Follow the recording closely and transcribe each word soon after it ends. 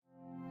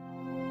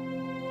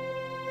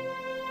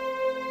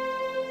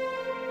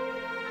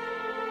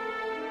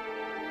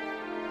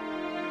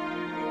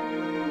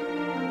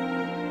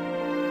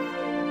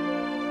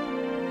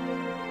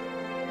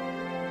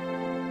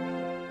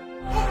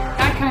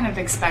of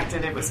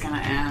expected it was going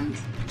to end.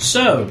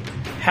 So,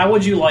 how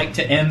would you like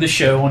to end the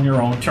show on your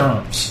own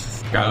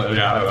terms? I don't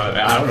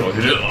know what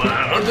to do.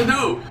 I don't know what to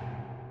do.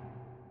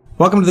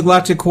 Welcome to the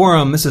Galactic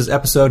Quorum. This is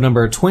episode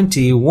number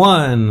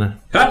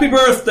 21. Happy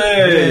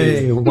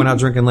birthday! Hey, we're not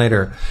drinking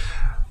later.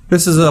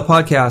 This is a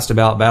podcast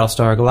about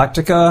Battlestar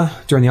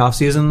Galactica. During the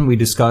off-season, we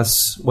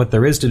discuss what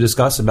there is to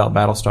discuss about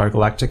Battlestar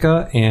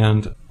Galactica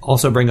and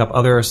also bring up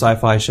other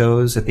sci-fi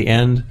shows at the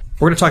end.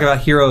 We're going to talk about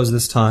Heroes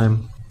this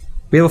time.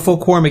 We have a full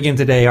quorum again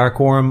today. Our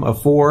quorum of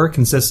 4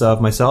 consists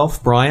of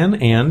myself, Brian,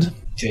 and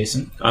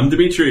Jason. I'm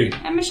Dimitri.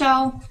 And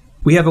Michelle.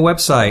 we have a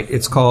website.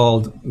 It's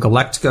called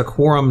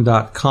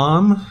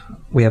galacticaquorum.com.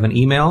 We have an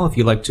email if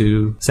you'd like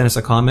to send us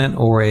a comment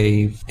or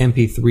a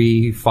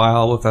MP3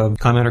 file with a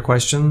comment or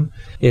question.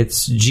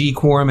 It's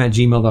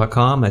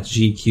gquorum@gmail.com. That's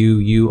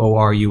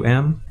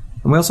GQUORUM.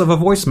 And we also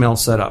have a voicemail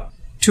set up,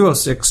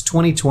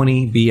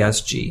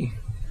 206-2020-BSG.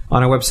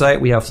 On our website,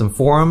 we have some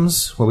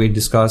forums where we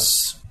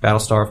discuss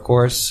Battlestar, of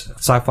course,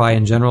 sci-fi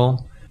in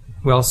general.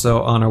 We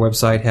also, on our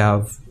website,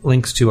 have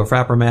links to a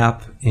Frapper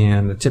map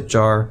and a tip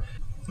jar.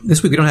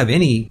 This week, we don't have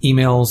any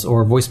emails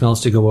or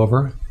voicemails to go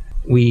over.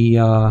 We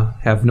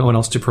have no one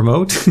else to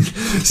promote.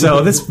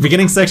 So this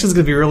beginning section is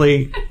going to be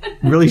really,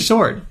 really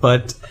short.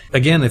 But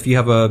again, if you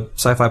have a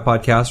sci-fi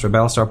podcast or a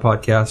Battlestar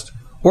podcast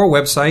or a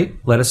website,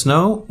 let us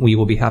know. We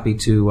will be happy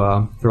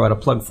to throw out a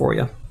plug for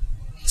you.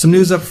 Some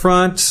news up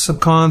front, some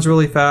cons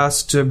really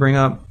fast to bring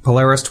up.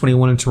 Polaris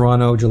 21 in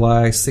Toronto,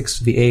 July 6th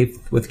to the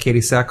 8th with Katie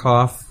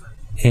Sackhoff.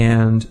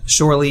 And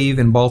Shore Leave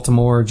in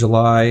Baltimore,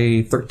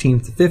 July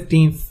 13th to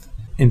 15th.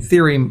 In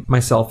theory,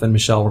 myself and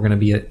Michelle were going to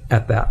be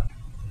at that.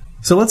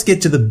 So let's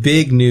get to the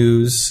big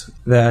news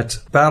that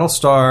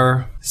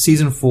Battlestar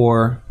Season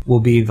 4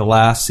 will be the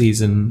last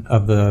season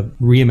of the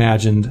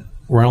reimagined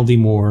Ronald D.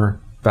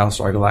 Moore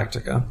Battlestar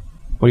Galactica.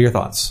 What are your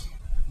thoughts?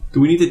 Do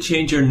we need to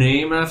change our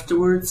name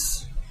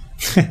afterwards?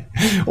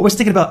 Always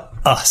thinking about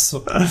us.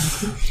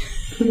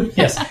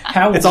 Yes.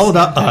 It's all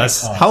about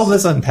us. How will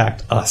this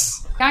impact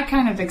us? I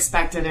kind of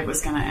expected it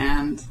was going to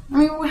end. I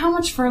mean, how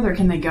much further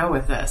can they go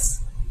with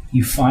this?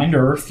 You find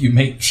Earth, you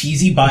make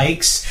cheesy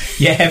bikes,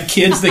 you have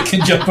kids that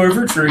can jump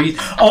over trees.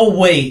 Oh,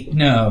 wait,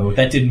 no,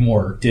 that didn't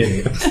work,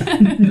 did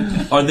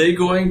it? Are they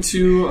going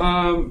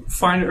to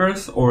find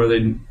Earth, or are they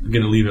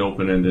going to leave it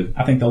open-ended?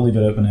 I think they'll leave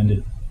it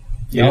open-ended.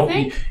 You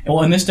think?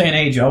 Well, in this day and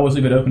age, you always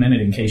leave it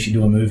open-ended in case you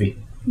do a movie.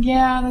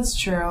 Yeah, that's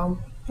true.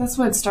 That's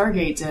what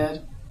Stargate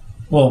did.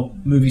 Well,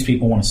 movies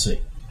people want to see.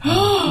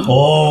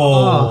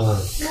 Oh.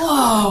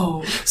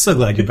 Whoa! So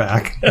glad you're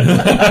back.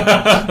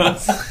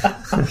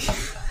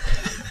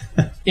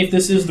 If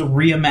this is the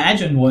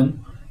reimagined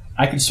one,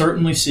 I could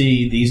certainly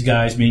see these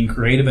guys being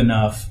creative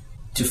enough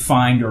to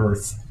find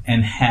Earth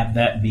and have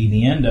that be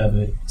the end of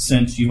it,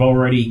 since you've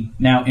already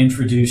now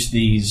introduced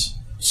these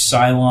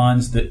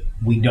Cylons that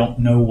we don't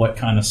know what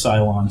kind of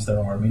Cylons there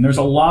are. I mean, there's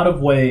a lot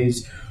of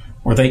ways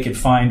where they could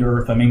find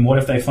Earth. I mean, what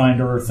if they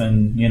find Earth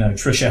and,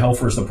 Tricia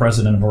Helfer's the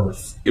president of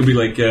Earth? It'd be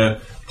like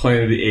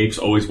Planet of the Apes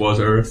always was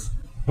Earth.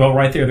 Well,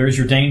 right there's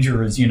your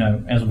danger. As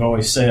as I've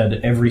always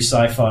said, every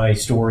sci-fi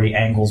story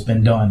angle's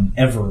been done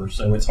ever,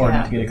 so it's hard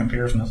not to get a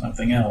comparison to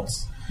something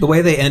else. The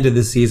way they ended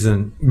this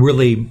season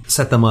really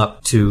set them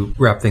up to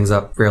wrap things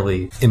up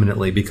fairly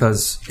imminently,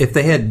 because if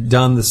they had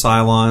done the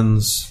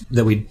Cylons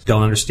that we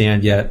don't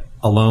understand yet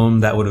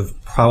alone, that would have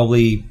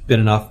probably been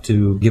enough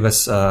to give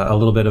us a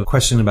little bit of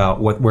question about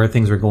where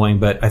things were going.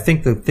 But I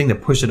think the thing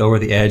that pushed it over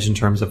the edge in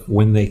terms of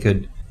when they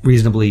could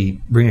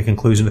reasonably bring a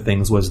conclusion to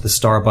things was the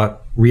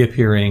Starbuck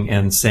reappearing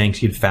and saying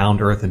she'd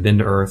found Earth and been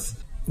to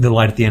Earth. The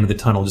light at the end of the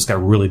tunnel just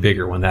got really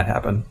bigger when that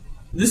happened.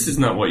 This is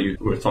not what you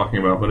were talking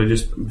about, but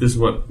this is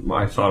what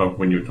I thought of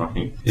when you were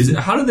talking.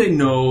 How do they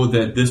know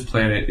that this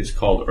planet is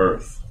called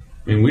Earth?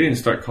 I mean, we didn't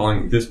start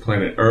calling this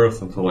planet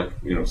Earth until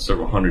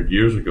several hundred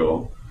years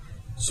ago.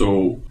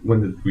 So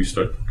when did we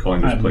start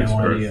calling this place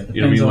Earth?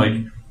 You know what I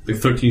mean? Like the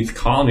 13th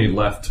colony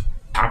left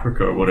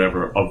Africa or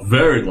whatever a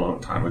very long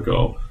time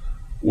ago.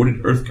 Where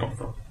did Earth come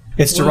from?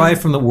 It's derived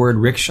from the word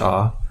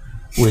rickshaw,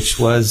 which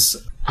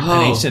was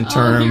an ancient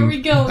term. Here we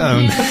go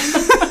again.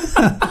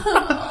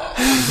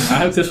 I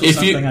hope this was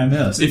something I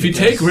missed. If you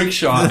take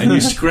rickshaw and you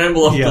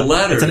scramble up the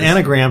letters... It's an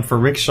anagram for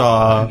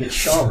rickshaw. It's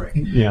Shawrick.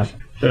 Yeah.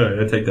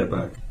 I take that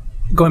back.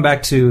 Going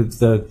back to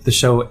the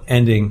show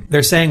ending,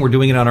 they're saying we're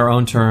doing it on our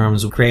own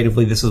terms.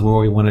 Creatively, this is where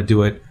we want to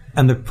do it.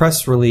 And the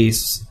press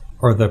release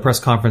or the press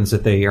conference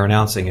that they are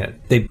announcing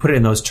it, they put it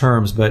in those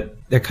terms, but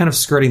they're kind of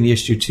skirting the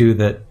issue, too,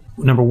 that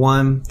number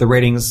one, the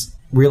ratings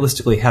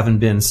realistically haven't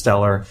been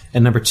stellar.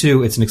 And number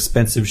two, it's an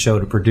expensive show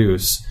to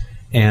produce.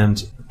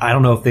 And I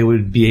don't know if they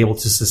would be able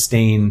to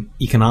sustain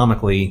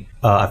economically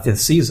a fifth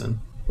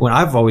season. When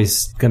I've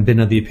always been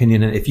of the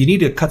opinion that if you need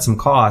to cut some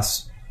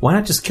costs, why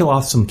not just kill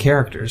off some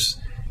characters?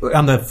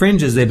 On the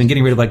fringes, they've been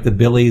getting rid of like the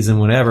Billies and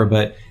whatever,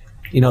 but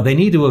they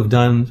need to have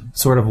done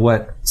sort of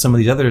what some of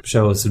these other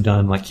shows have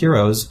done, like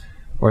Heroes,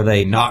 where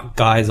they knock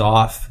guys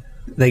off.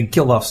 They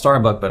killed off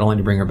Starbuck, but only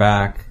to bring her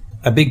back.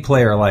 A big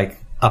player like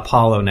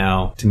Apollo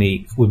now, to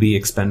me, would be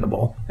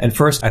expendable. At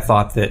first, I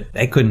thought that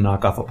they couldn't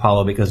knock off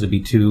Apollo because it would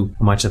be too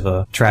much of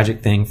a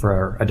tragic thing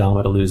for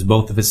Adama to lose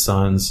both of his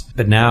sons.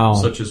 But now...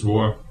 Such as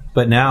war.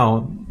 But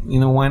now,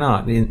 why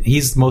not?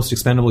 He's the most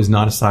expendable. He's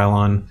not a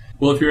Cylon.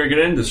 Well, if you're going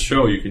to end this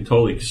show, you can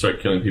totally start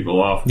killing people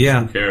off.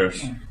 Yeah. Who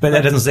cares? But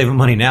that doesn't save him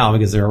money now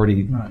because they're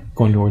already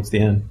going towards the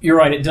end. You're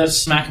right. It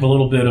does smack of a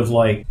little bit of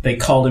they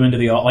called him into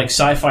the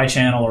Sci-Fi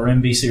Channel or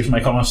NBC or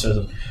somebody called him and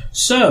says,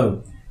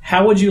 "So,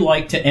 how would you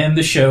like to end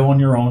the show on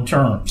your own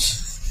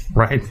terms?"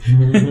 Right.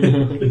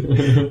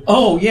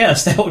 Oh,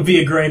 yes, that would be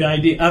a great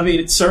idea. I mean,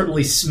 it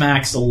certainly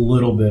smacks a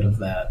little bit of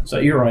that. So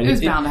you're right.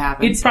 It's bound to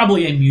happen. It's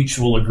probably a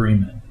mutual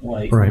agreement.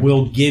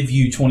 We'll give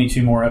you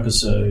 22 more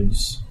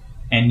episodes,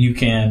 and you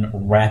can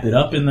wrap it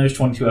up in those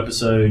 22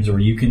 episodes, or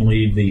you can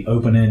leave the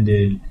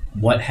open-ended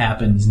what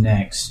happens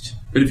next.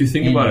 But if you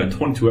think about it,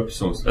 22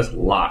 episodes, that's a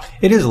lot.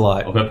 It is a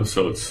lot. Of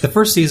episodes. The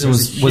first season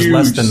was huge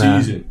less than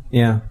that. Season.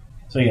 Yeah.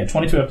 So,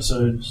 22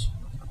 episodes.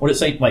 What did it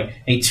say?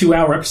 A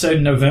 2-hour episode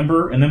in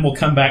November, and then we'll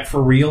come back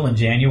for real in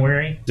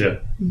January? Yeah.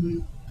 Mm-hmm.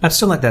 I'm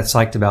still not that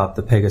psyched about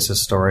the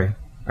Pegasus story.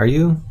 Are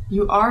you?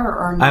 You are or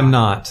are not? I'm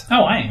not.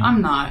 Oh, I am.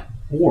 I'm not.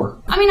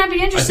 Or. I mean, I'd be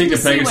interested to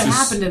see what Pegasus-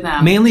 happened to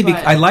them. Mainly but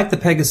because I like the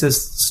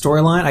Pegasus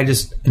storyline. I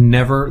just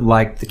never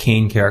liked the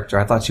Kane character.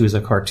 I thought she was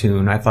a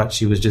cartoon. I thought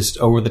she was just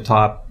over the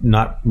top,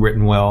 not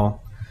written well.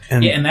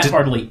 And that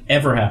hardly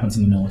ever happens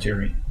in the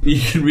military. You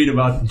can read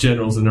about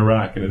generals in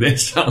Iraq, and they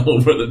sound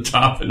over the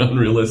top and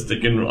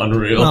unrealistic and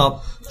unreal.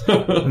 Well,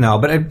 no,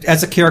 but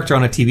as a character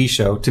on a TV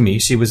show, to me,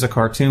 she was a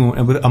cartoon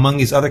among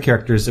these other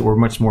characters that were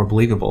much more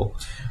believable.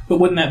 But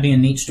wouldn't that be a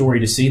neat story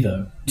to see,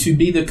 though? To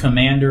be the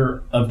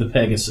commander of the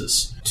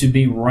Pegasus, to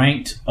be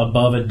ranked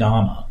above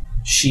Adama,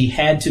 she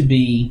had to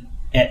be,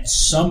 at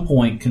some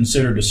point,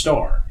 considered a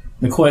star.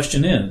 The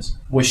question is,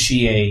 was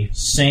she a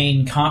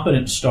sane,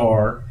 competent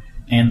star?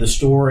 And the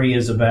story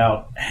is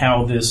about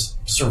how this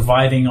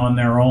surviving on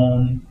their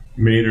own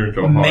made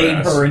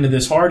her into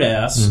this hard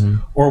ass, Mm-hmm.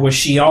 or was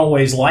she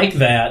always like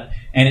that?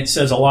 And it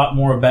says a lot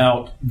more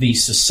about the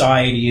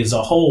society as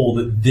a whole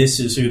that this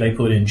is who they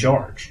put in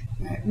charge.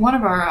 One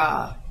of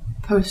our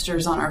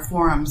posters on our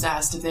forums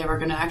asked if they were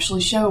going to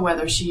actually show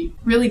whether she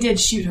really did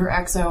shoot her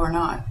XO or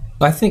not.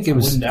 I think it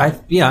was.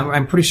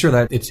 I'm pretty sure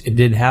that it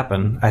did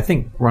happen. I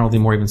think Ronald D.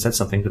 Moore even said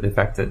something to the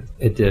effect that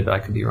it did, but I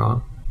could be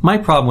wrong. My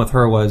problem with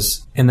her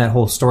was in that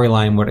whole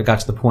storyline where it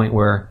got to the point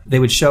where they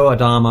would show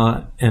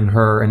Adama and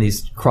her in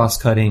these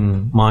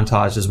cross-cutting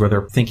montages where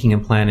they're thinking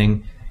and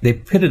planning. They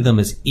pitted them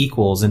as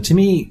equals, and to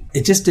me,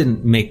 it just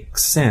didn't make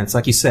sense.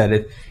 Like you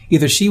said,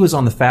 either she was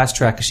on the fast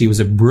track because she was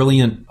a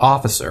brilliant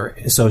officer,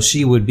 so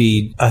she would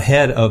be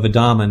ahead of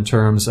Adama in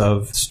terms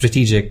of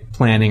strategic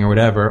planning or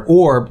whatever,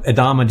 or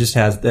Adama just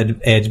has that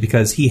edge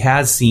because he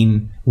has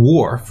seen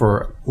war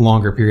for a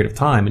longer period of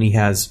time, and he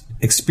has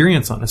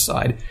experience on his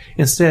side.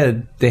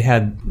 Instead, they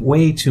had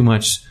way too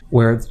much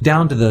where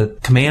down to the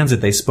commands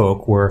that they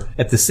spoke were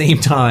at the same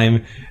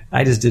time.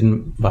 I just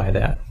didn't buy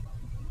that.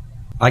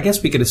 I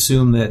guess we could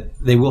assume that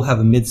they will have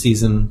a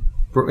mid-season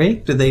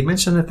break. Did they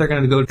mention if they're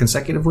going to go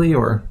consecutively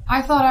or?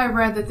 I thought I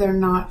read that they're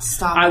not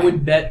stopping. I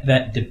would bet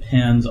that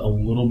depends a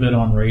little bit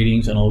on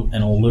ratings and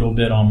a little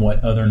bit on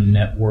what other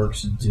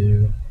networks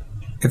do.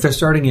 If they're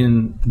starting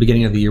in the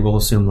beginning of the year, we'll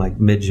assume like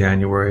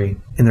mid-January,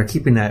 and they're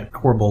keeping that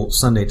horrible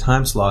Sunday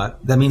time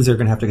slot, that means they're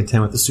going to have to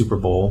contend with the Super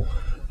Bowl.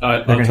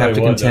 They're going to have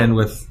to contend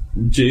with...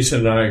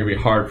 Jason and I are going to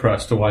be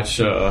hard-pressed to watch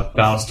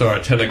Battlestar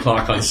at 10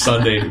 o'clock on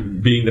Sunday,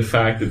 being the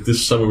fact that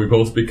this summer we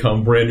both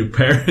become brand new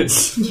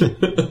parents.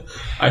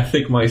 I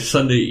think my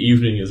Sunday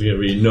evening is going to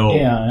be no.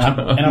 Yeah,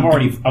 and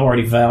I've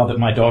already vowed that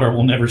my daughter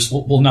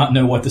will not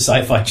know what the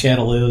Sci-Fi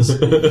Channel is.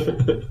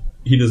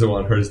 He doesn't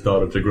want his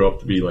daughter to grow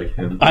up to be like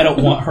him. I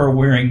don't want her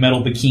wearing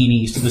metal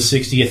bikinis to the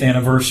 60th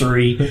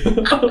anniversary to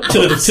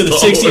the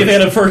 60th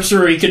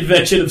anniversary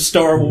convention of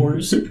Star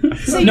Wars.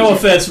 No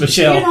offense,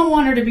 Michelle. You don't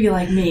want her to be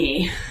like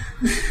me.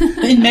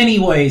 In many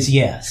ways,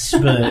 yes,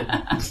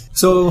 but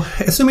So,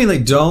 assuming they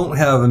don't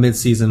have a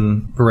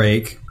mid-season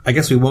break, I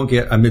guess we won't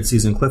get a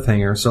mid-season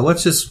cliffhanger. So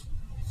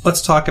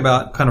let's talk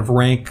about kind of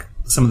rank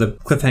some of the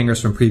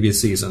cliffhangers from previous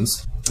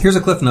seasons. Here's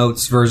a Cliff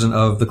Notes version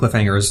of the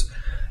cliffhangers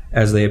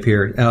as they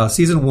appeared.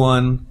 Season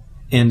 1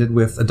 ended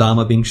with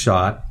Adama being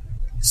shot.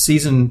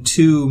 Season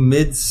 2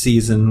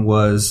 mid-season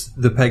was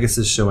the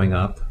Pegasus showing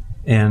up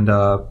and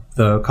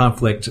the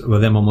conflict with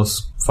them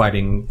almost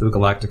fighting the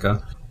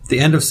Galactica. The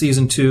end of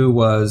Season 2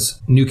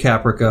 was New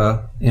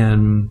Caprica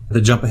and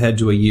the jump ahead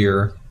to a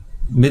year.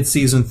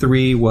 Mid-Season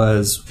 3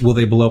 was Will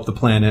They Blow Up the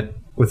Planet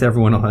with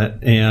everyone on it.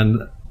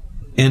 And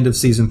end of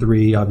Season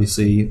 3,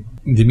 obviously,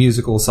 the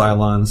musical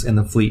Cylons and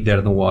the fleet dead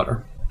in the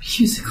water.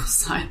 Musical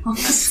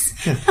Cylons.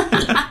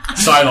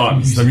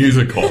 Cylons, the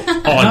musical,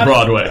 on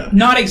Broadway.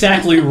 not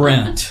exactly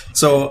Rent.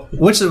 So,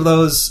 which of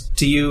those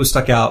to you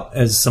stuck out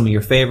as some of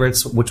your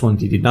favorites? Which one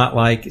did you not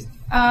like?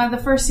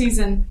 The first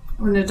season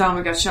when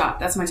Adama got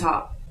shot. That's my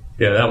top.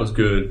 Yeah, that was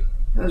good.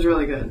 That was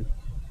really good.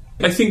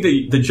 I think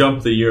the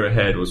jump the year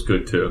ahead was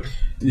good too.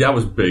 That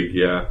was big,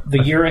 yeah.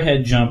 The year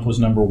ahead jump was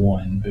number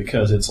one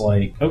because it's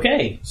like,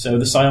 okay, so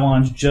the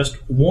Cylons just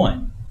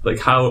won. Like,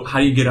 how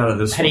do you get out of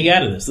this? How do you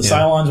get out of this? The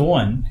Cylons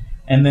won.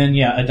 And then,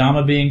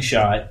 Adama being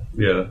shot.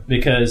 Yeah.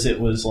 Because it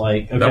was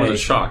like, okay. That was a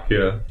shock,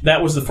 yeah.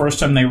 That was the first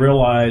time they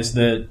realized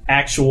that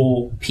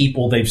actual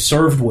people they've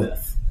served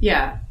with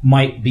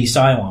might be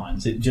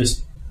Cylons. It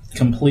just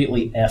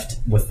completely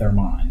effed with their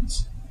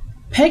minds.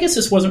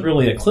 Pegasus wasn't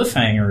really a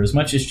cliffhanger as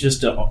much as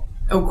just a...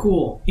 Oh,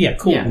 cool. Yeah,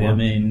 cool. Yeah. I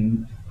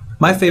mean...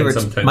 My favorite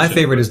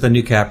is the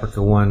New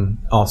Caprica one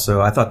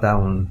also. I thought that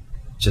one,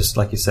 just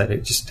like you said,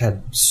 it just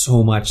had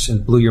so much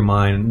and blew your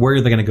mind. Where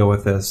are they going to go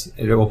with this?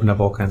 It opened up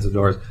all kinds of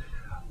doors.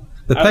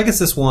 The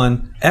Pegasus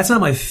one, that's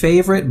not my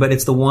favorite, but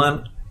it's the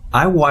one,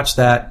 I watched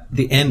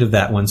the end of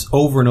that one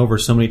over and over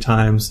so many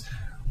times.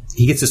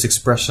 He gets this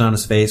expression on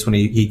his face when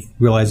he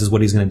realizes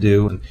what he's going to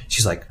do. And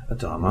she's like,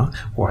 Adama,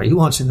 why are you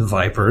launching the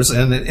Vipers?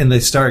 And they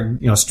start,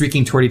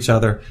 streaking toward each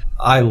other.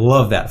 I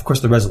love that. Of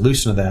course, the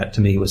resolution of that,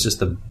 to me, was just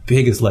the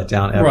biggest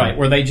letdown ever. Right,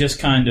 where they just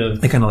kind of...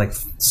 They kind of like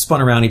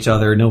spun around each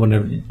other. No one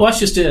ever... Well, that's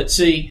just it.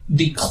 See,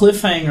 the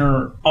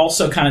cliffhanger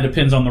also kind of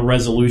depends on the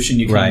resolution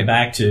you come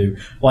back to.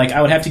 Like,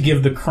 I would have to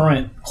give the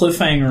current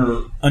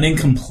cliffhanger an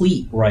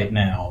incomplete right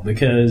now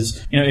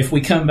because, if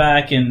we come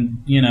back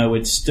and,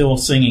 it's still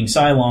singing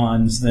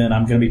Cylons, then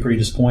I'm going to be pretty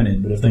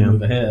disappointed. But if they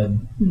move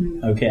ahead,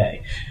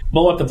 okay.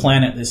 Blow Up the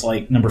Planet is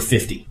like number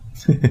 50.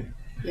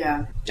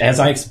 Yeah. As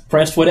I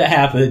expressed what it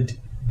happened,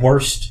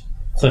 worst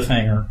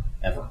cliffhanger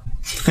ever.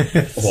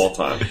 Of all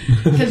time.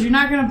 Because you're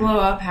not going to blow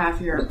up half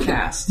your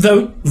cast.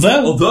 Though it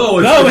sounds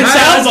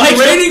like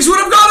the ratings would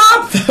have gone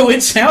up. Though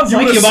it sounds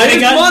like you might have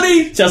gotten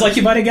money. Sounds like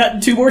you might have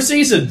gotten 2 more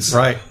seasons.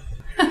 Right.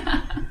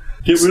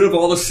 Get rid of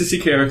all the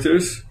sissy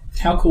characters.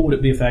 How cool would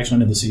it be if they actually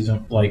ended the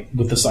season, like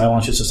with the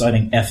Cylons just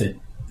deciding F it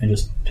and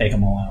just take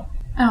them all out?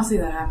 I don't see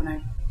that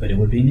happening. But it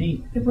would be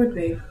neat. It would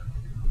be.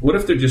 What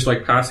if they're just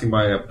like passing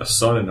by a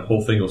sun and the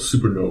whole thing goes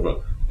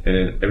supernova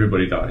and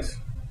everybody dies?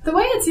 The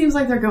way it seems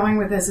like they're going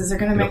with this is they're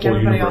going to make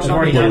everybody all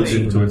already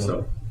lovey-dovey. into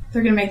itself.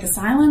 They're going to make the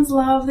Cylons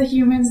love the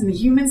humans and the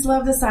humans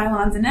love the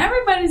Cylons and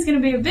everybody's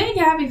going to be a big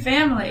happy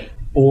family.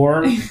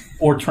 Or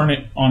turn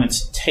it on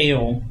its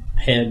tail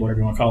head,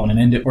 whatever you want to call it, and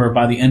end it where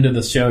by the end of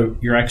the show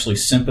you're actually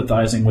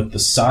sympathizing with the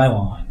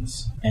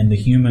Cylons and the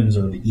humans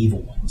are the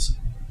evil ones.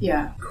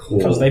 Yeah. Cool.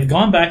 Because they've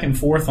gone back and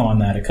forth on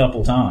that a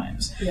couple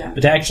times. Yeah.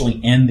 But to actually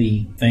end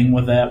the thing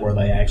with that where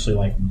they actually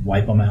like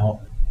wipe them out.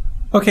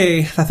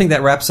 Okay, I think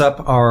that wraps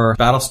up our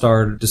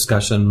Battlestar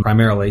discussion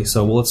primarily.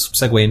 So let's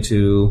segue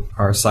into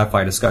our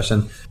sci-fi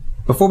discussion.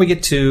 Before we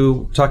get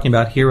to talking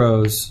about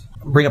heroes,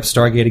 bring up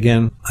Stargate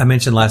again. I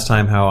mentioned last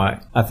time how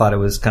I thought it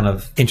was kind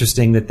of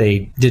interesting that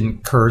they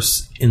didn't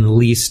curse in the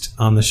least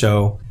on the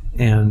show.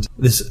 And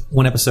this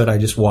one episode I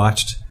just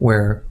watched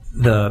where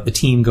the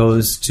team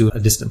goes to a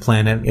distant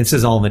planet. It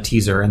says all in the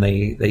teaser, and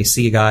they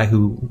see a guy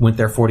who went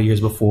there 40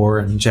 years before,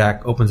 and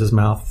Jack opens his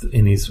mouth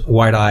and he's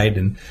wide-eyed,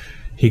 and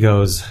he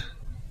goes,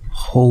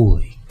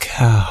 "Holy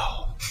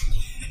cow."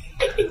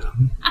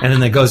 And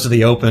then it goes to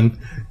the open,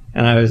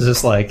 and I was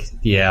just like,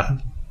 yeah,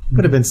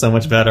 could have been so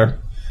much better.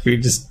 He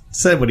just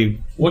said what he...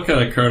 What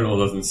kind of colonel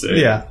doesn't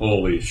say, Yeah.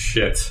 Holy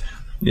shit?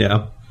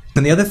 Yeah.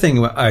 And the other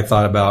thing I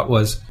thought about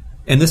was,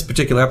 in this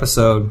particular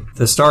episode,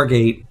 the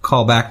Stargate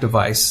callback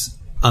device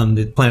on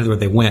the planet where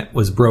they went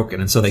was broken,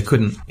 and so they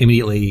couldn't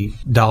immediately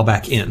dial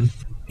back in.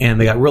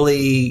 And they got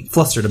really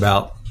flustered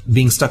about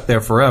being stuck there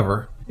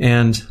forever.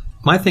 And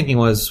my thinking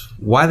was,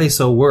 why are they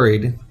so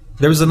worried?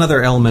 There was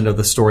another element of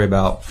the story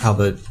about how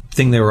the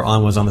thing they were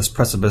on was on this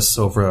precipice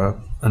over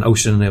an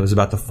ocean, and it was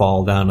about to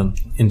fall down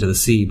into the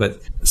sea.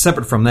 But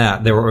separate from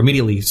that, they were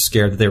immediately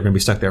scared that they were going to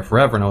be stuck there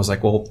forever. And I was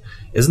like, well,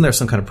 isn't there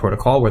some kind of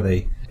protocol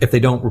where if they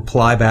don't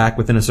reply back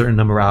within a certain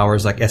number of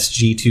hours, like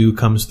SG2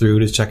 comes through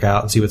to check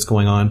out and see what's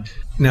going on?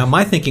 Now,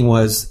 my thinking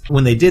was,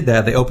 when they did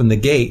that, they opened the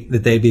gate,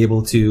 that they'd be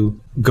able to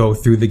go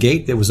through the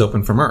gate that was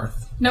open from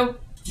Earth. Nope.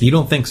 You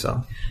don't think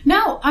so?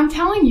 No, I'm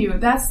telling you,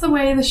 that's the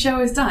way the show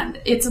is done.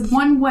 It's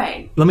one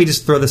way. Let me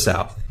just throw this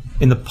out.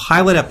 In the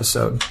pilot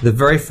episode, the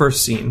very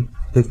first scene,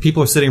 the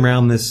people are sitting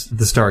around the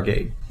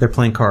Stargate. They're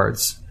playing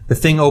cards. The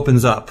thing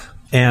opens up,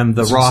 and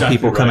the Raw exactly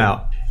people come right.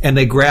 out. And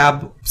they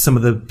grab some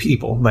of the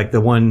people, like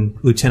the one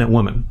lieutenant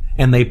woman,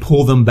 and they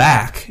pull them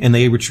back, and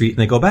they retreat, and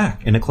they go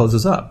back, and it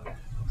closes up.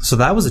 So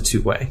that was a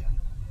two-way.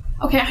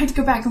 Okay, I had to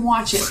go back and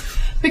watch it.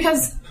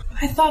 Because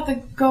I thought the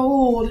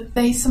Gold,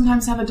 they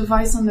sometimes have a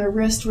device on their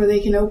wrist where they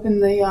can open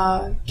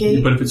the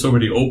gate. But if it's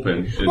already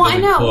open, it Well, I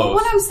doesn't know. close. But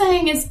what I'm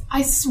saying is,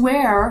 I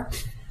swear,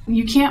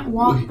 you can't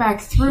walk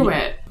back through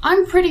it.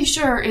 I'm pretty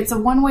sure it's a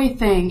one-way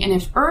thing, and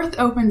if Earth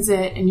opens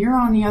it and you're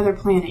on the other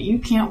planet, you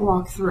can't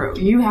walk through.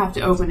 You have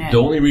to open it. The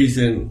only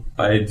reason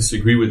I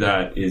disagree with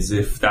that is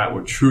if that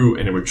were true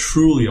and it were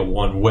truly a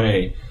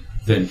one-way,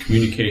 then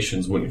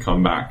communications wouldn't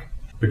come back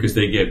because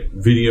they get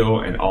video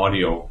and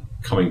audio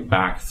coming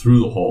back through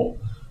the hole.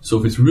 So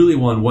if it's really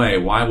one way,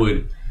 why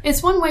would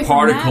It's one way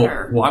for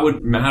matter. Why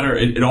would matter?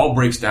 It all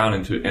breaks down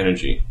into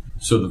energy.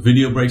 So the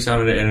video breaks down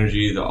into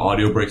energy, the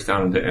audio breaks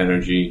down into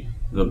energy,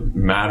 the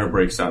matter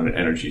breaks down into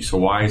energy. So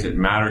why is it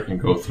matter can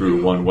go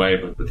through one way,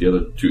 but the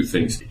other two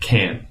things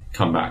can't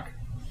come back?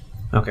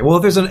 Okay, well,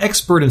 if there's an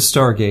expert in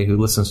Stargate who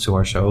listens to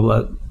our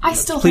show, I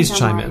still please think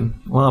chime I'm right.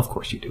 in. Well, of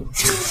course you do.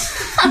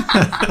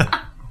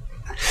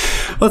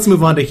 Let's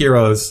move on to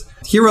Heroes.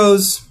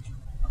 Heroes,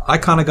 I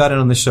kind of got in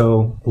on the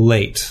show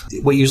late.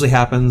 What usually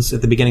happens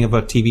at the beginning of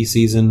a TV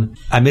season,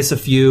 I miss a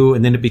few,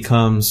 and then it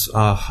becomes,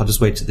 I'll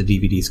just wait till the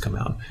DVDs come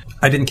out.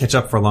 I didn't catch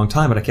up for a long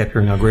time, but I kept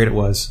hearing how great it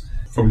was.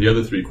 From the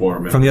other three core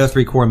members. From the other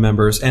three core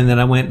members. And then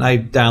I went and I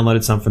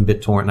downloaded some from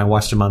BitTorrent, and I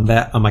watched them on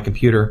my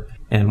computer.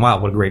 And wow,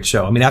 what a great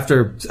show. I mean,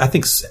 after, I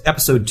think,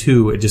 episode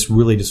 2, it just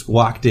really just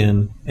walked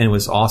in, and it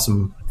was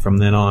awesome from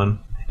then on.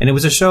 And it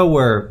was a show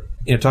where,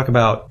 talk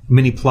about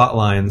mini plot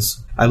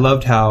lines. I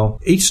loved how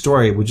each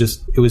story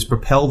it was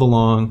propelled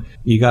along.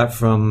 You got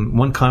from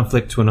one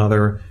conflict to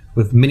another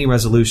with mini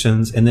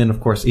resolutions, and then, of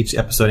course, each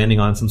episode ending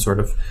on some sort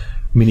of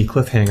mini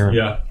cliffhanger.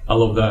 Yeah, I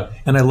love that.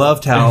 And I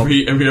loved how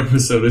every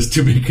episode is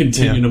to be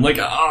continued. Yeah. I'm like,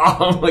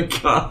 oh my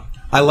god.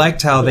 I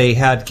liked how they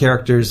had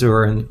characters who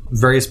are in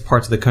various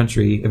parts of the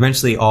country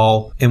eventually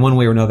all, in one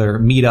way or another,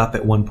 meet up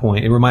at one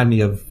point. It reminded me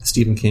of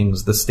Stephen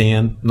King's The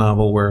Stand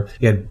novel, where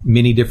you had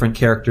many different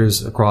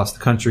characters across the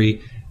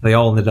country. They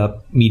all ended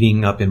up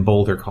meeting up in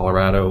Boulder,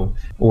 Colorado,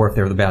 or if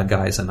they were the bad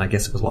guys, and I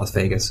guess it was Las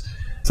Vegas.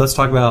 So let's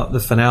talk about the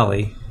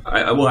finale.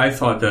 I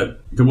thought that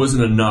there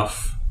wasn't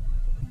enough.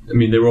 I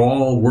mean, they were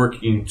all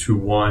working to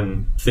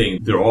one thing.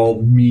 They're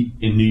all meet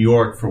in New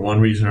York for one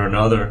reason or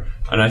another.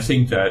 And I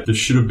think that there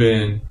should have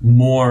been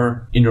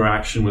more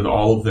interaction with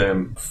all of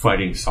them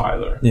fighting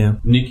Sylar. Yeah.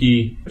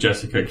 Nikki,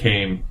 Jessica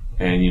came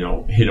and,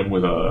 hit him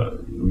with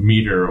a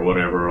meter or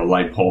whatever, a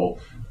light pole.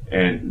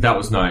 And that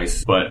was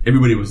nice. But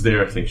everybody was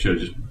there, I think, should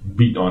have just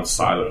beaten on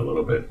Sylar a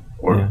little bit.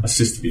 Or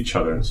assisted each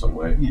other in some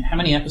way. How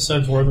many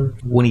episodes were there?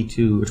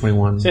 22 or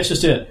 21. So that's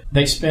just it.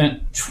 They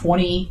spent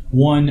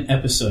 21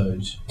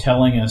 episodes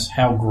telling us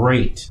how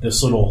great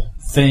this little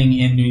thing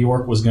in New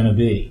York was going to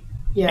be.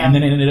 Yeah. And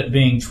then it ended up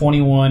being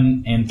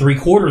 21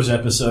 3/4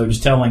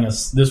 episodes telling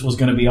us this was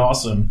going to be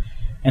awesome.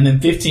 And then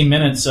 15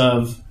 minutes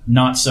of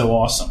not so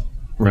awesome.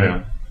 Right.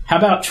 Yeah. How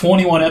about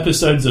 21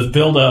 episodes of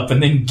build-up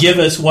and then give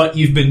us what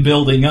you've been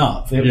building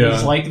up? It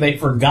was like they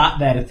forgot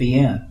that at the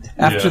end.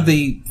 After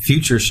the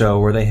future show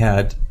where they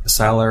had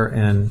Sylar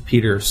and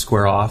Peter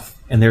square off,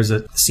 and there's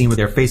a scene where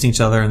they're facing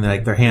each other and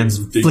their hands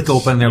flick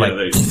open, and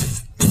they're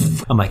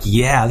I'm like,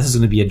 yeah, this is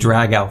going to be a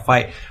drag-out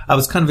fight. I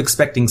was kind of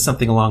expecting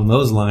something along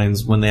those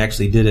lines when they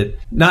actually did it.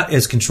 Not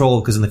as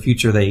controlled, because in the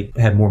future they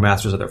had more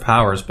masters of their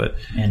powers, but...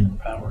 And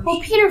powers.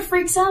 Well, Peter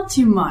freaks out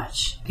too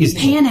much. He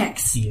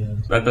panics. Yeah.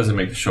 That doesn't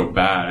make the show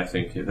bad, I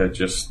think. That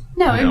just...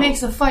 No, it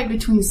makes a fight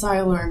between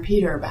Sylar and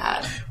Peter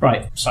bad.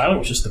 Right. Sylar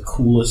was just the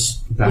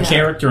coolest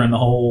character in the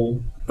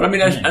whole... But I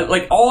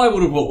mean, all I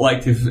would have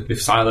liked if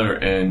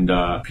Sylar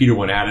and Peter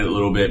went at it a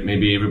little bit.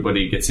 Maybe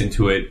everybody gets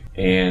into it,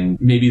 and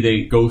maybe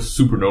they go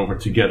supernova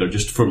together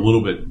just for a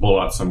little bit, blow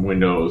out some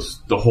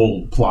windows. The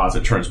whole plaza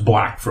turns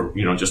black for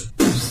just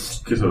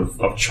because of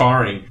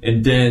charring,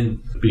 and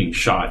then being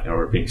shot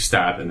or being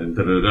stabbed, and then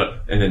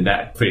and then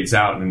that fades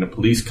out, and then the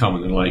police come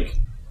and they're like,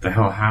 "The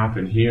hell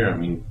happened here?" I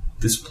mean,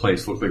 this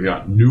place looked like it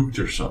got nuked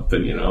or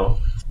something,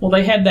 Well,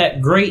 they had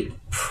that great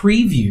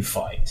preview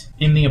fight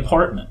in the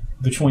apartment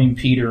between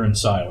Peter and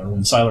Sylar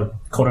when Sylar,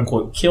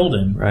 quote-unquote, killed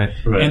him. Right.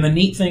 And the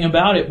neat thing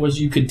about it was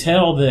you could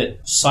tell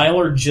that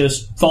Sylar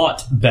just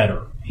thought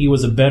better. He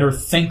was a better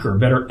thinker,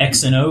 better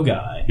X and O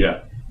guy.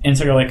 Yeah. And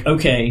so you're like,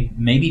 okay,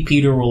 maybe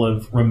Peter will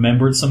have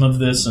remembered some of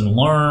this and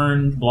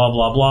learned, blah,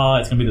 blah, blah.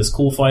 It's going to be this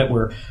cool fight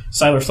where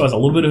Sylar still has a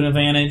little bit of an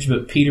advantage,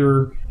 but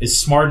Peter is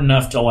smart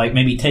enough to,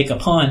 maybe take a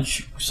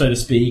punch, so to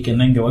speak,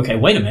 and then go, okay,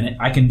 wait a minute,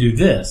 I can do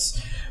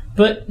this.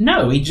 But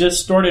no, he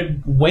just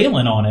started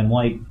wailing on him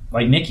like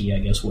Nikki, I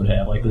guess, would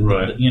have.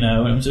 Right.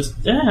 And it was just,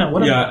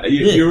 what yeah,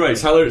 you're right.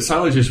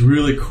 Sylar's just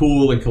really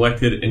cool and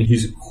collected, and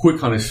he's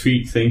quick on his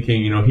feet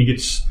thinking. He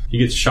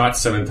gets shot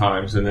 7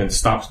 times and then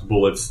stops the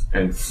bullets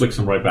and flicks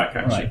them right back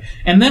at you.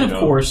 And then, of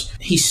course,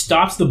 he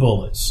stops the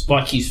bullets.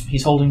 Like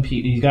he's holding,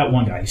 he's got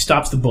one guy. He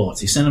stops the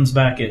bullets. He sends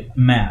them back at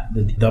Matt,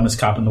 the dumbest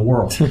cop in the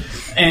world.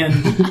 and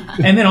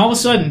then all of a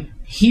sudden,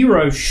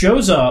 Hero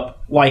shows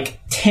up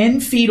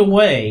 10 feet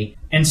away,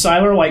 and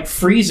Sylar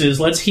freezes,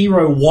 lets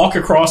Hero walk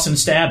across and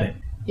stab him.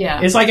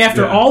 Yeah. It's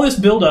after all this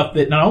build-up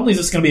that not only is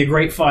this going to be a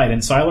great fight,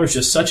 and Sylar's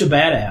just such a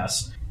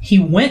badass, he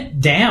went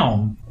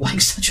down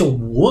like such a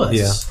wuss.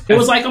 Yeah. It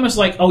was almost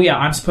oh yeah,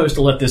 I'm supposed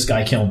to let this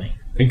guy kill me.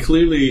 And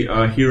clearly,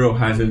 Hero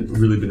hasn't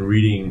really been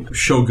reading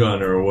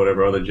Shogun or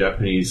whatever other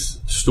Japanese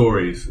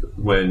stories.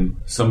 When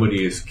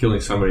somebody is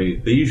killing somebody,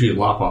 they usually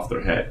lop off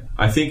their head.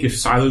 I think if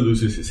Sylar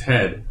loses his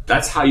head,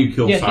 that's how you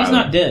kill Sylar. Yeah, he's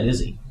not dead, is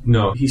he?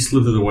 No, he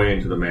slithered away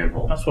into the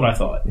manhole. That's what I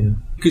thought. Yeah.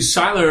 Because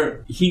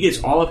Sylar, he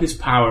gets all of his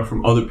power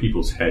from other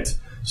people's heads.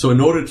 So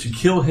in order to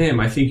kill him,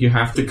 I think you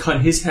have to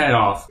cut his head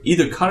off.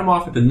 Either cut him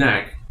off at the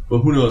neck, But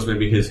who knows?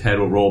 Maybe his head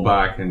will roll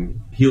back and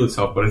heal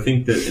itself. But I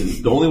think that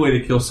the only way to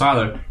kill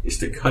Sylar is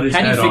to cut his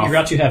head off. How do you figure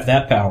out you have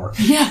that power?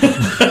 Yeah.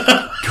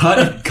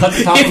 Cut the top of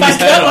his If I head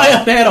cut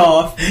off. my head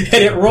off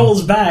and it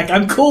rolls back,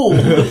 I'm cool.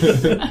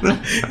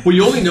 Well,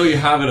 you only know you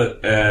have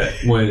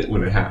it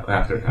when it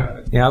after it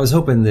happens. Yeah, I was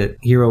hoping that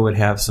Hero would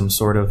have some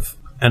sort of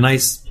a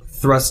nice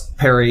thrust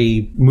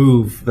parry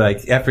move,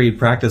 like after he'd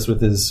practiced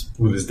with his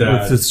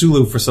dad, with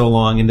Sulu for so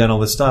long and done all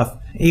this stuff.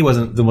 He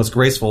wasn't the most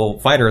graceful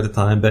fighter at the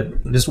time,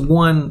 but just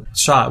one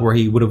shot where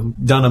he would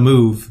have done a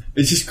move.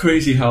 It's just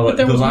crazy how But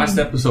there the was last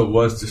episode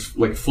was just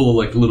like full of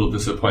like little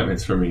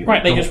disappointments for me.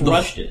 Right, they just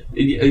rushed it.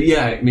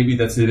 Yeah, maybe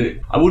that's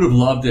it. I would have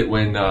loved it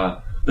when,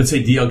 let's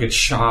say, DL gets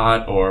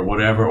shot or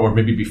whatever, or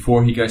maybe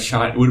before he got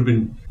shot. It would have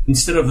been,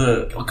 instead of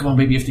come on,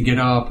 maybe you have to get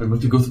up and we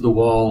have to go through the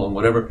wall and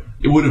whatever,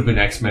 it would have been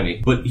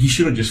X-Men-y. But he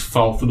should have just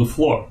fell through the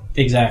floor.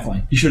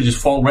 Exactly. He should have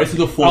just fallen right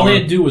through the floor. All they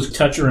had to do was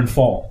touch her and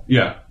fall.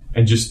 Yeah.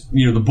 And just,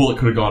 the bullet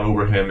could have gone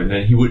over him and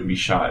then he wouldn't be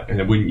shot. And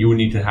then you would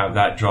need to have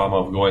that drama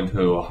of going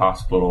to a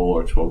hospital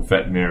or to a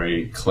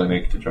veterinary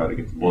clinic to try to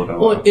get the bullet out.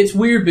 Well, it's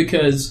weird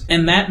because,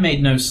 and that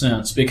made no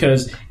sense,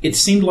 because it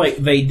seemed like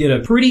they did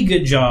a pretty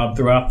good job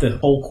throughout the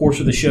whole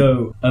course of the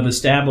show of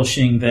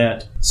establishing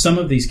that some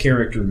of these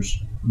characters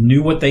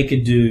knew what they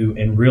could do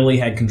and really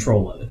had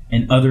control of it,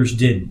 and others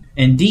didn't.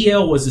 And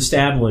DL was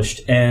established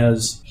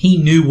as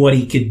he knew what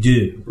he could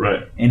do.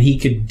 Right. And he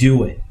could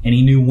do it, and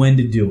he knew when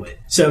to do it.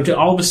 So to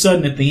all of a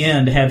sudden at the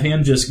end have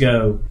him just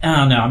go,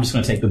 oh no, I'm just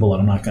going to take the bullet,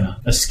 I'm not going to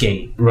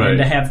escape. Right. And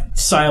to have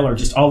Sylar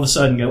just all of a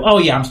sudden go, oh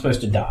yeah, I'm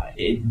supposed to die.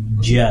 It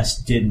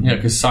just didn't. Yeah,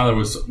 because Sylar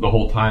was, the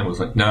whole time, was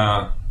like,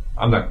 nah,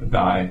 I'm not going to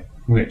die.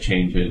 I'm going to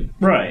change it.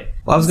 Right.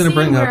 Well, I was going to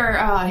bring up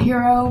where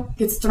Hero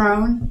gets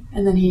thrown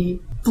and then he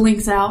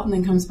blinks out and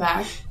then comes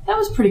back. That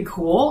was pretty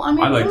cool. I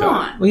mean, I like come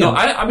that. on. Well, yeah.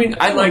 No,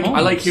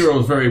 I like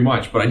Heroes very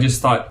much, but I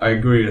just thought, I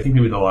agree, I think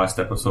maybe the last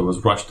episode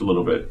was rushed a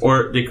little bit.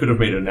 Or they could have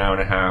made it an hour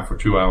and a half or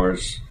 2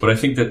 hours. But I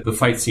think that the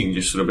fight scene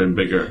just should have been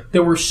bigger.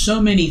 There were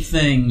so many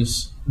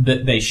things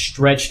that they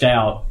stretched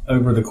out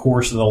over the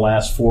course of the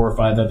last 4 or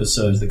 5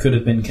 episodes that could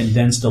have been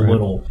condensed a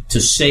little to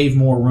save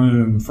more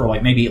room for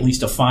like maybe at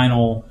least a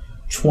final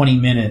 20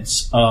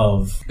 minutes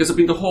of... Because, I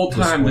mean, the whole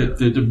time that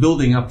they're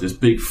building up this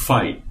big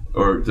fight,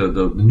 or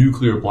the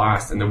nuclear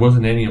blast, and there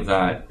wasn't any of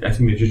that. I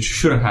think they just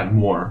should have had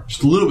more.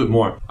 Just a little bit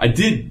more. I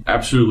did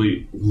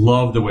absolutely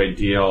love the way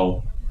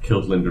DL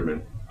killed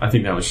Linderman. I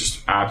think that was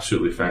just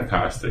absolutely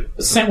fantastic.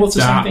 Well, it's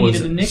the same thing he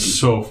did to Nikki.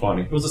 So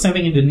funny. It was the same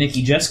thing he did to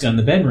Nikki Jessica in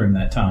the bedroom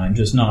that time,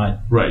 just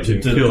not... Right,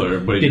 didn't kill her,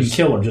 but he didn't just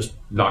kill her, just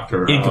knocked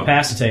her out.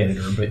 incapacitated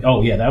her. But,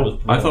 oh yeah, that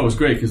was... I thought it was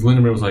great, because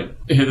Linderman was like,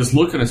 he had this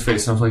look on his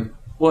face, and I was like,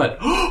 what?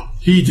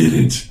 He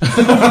didn't!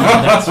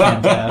 That's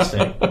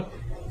fantastic.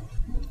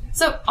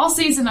 So, all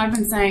season I've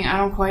been saying I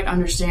don't quite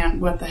understand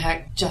what the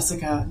heck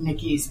Jessica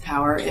Nikki's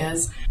power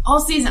is.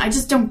 All season, I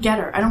just don't get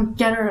her. I don't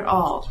get her at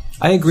all.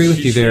 I agree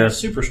with you there.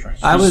 Super strength.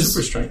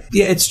 Super strength.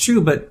 Yeah, it's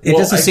true, but it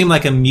doesn't seem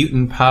like a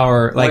mutant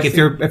power. Like if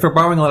you're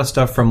borrowing a lot of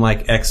stuff from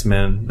like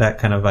X-Men, that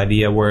kind of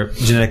idea where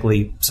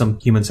genetically some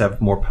humans have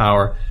more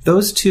power.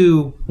 Those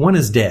two, one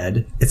is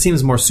dead. It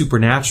seems more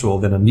supernatural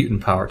than a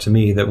mutant power to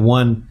me. That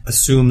one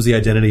assumes the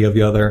identity of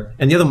the other,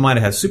 and the other might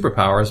have had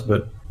superpowers,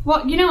 but.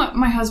 Well, you know what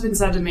my husband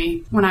said to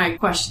me when I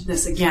questioned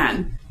this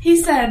again? He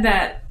said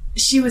that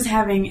she was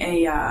having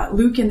a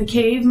Luke in the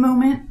cave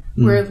moment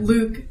where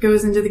Luke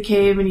goes into the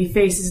cave and he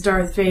faces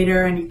Darth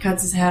Vader and he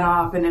cuts his head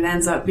off and it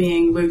ends up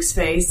being Luke's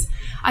face.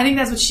 I think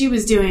that's what she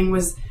was doing,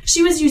 was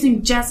she was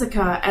using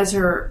Jessica as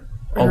her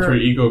Alter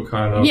ego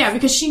kind of. Yeah,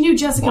 because she knew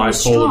Jessica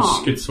was bipolar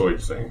strong.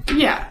 Schizoid thing.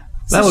 Yeah.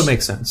 That would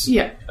make sense.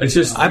 Yeah. It's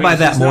just I buy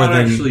that she's more not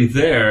than actually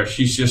there.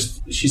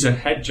 She's a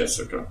head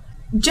Jessica.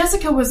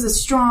 Jessica was a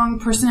strong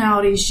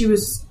personality. She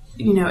was,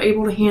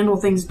 able to handle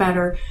things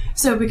better.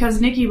 So because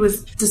Nikki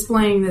was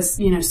displaying this,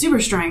 super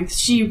strength,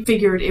 she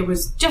figured it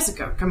was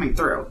Jessica coming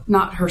through,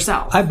 not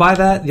herself. I buy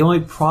that. The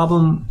only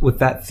problem with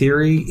that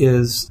theory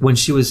is when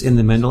she was in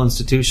the mental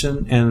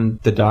institution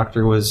and the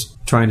doctor was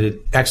trying to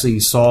actually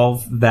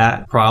solve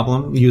that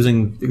problem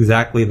using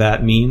exactly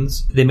that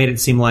means, they made it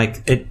seem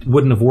like it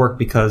wouldn't have worked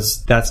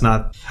because that's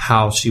not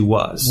how she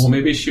was. Well,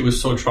 maybe she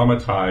was so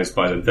traumatized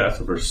by the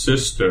death of her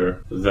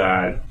sister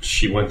that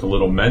she went a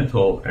little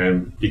mental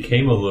and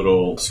became a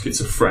little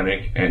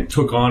schizophrenic and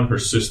took on her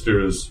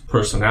sister's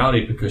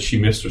personality because she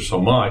missed her so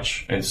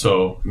much. And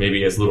so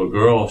maybe as a little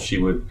girl, she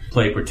would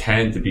play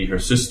pretend to be her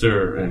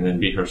sister and then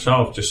be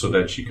herself just so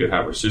that she could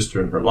have her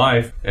sister in her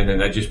life. And then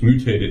that just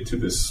mutated to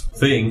this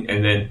thing.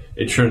 And then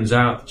it turns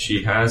out that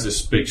she has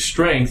this big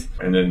strength.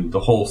 And then the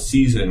whole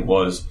season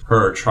was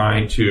her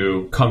trying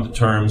to come to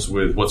terms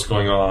with what's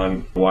going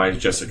on. Why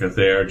is Jessica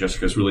there?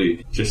 Jessica's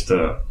really just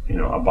a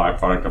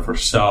byproduct of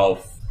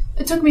herself.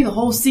 It took me the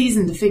whole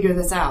season to figure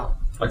this out.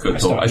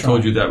 I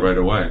told you that right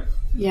away.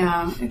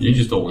 Yeah. You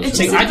just don't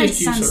listen. It makes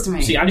sense to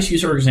me. I just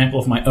use her example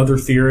of my other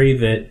theory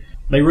that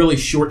they really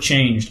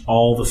shortchanged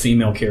all the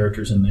female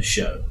characters in this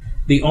show.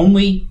 The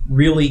only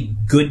really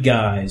good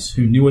guys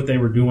who knew what they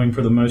were doing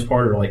for the most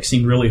part or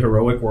seemed really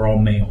heroic were all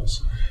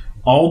males.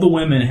 all the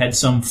women had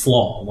some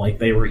flaw, like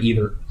they were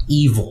either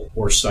evil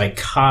or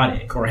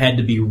psychotic or had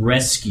to be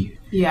rescued.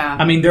 Yeah.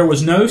 I mean, there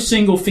was no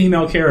single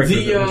female character.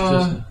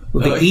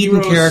 The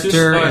Eden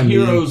character and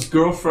Hero's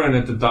girlfriend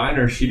at the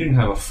diner, she didn't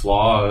have a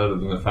flaw other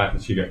than the fact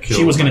that she got killed.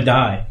 She was going to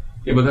die.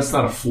 Yeah, but that's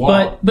not a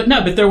flaw.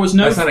 But there was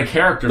no. That's not a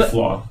character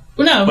flaw.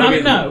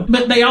 No.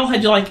 But they all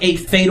had like a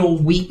fatal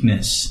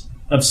weakness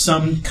of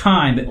some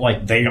kind that,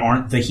 like, they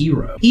aren't the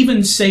hero.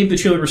 Even Save the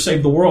Cheerleader,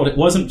 Save the World, it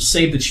wasn't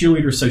save the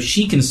cheerleader so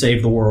she can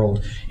save the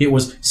world. It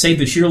was save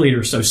the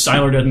cheerleader so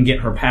Sylar doesn't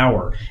get her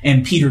power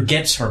and Peter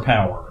gets her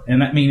power.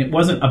 And I mean, it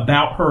wasn't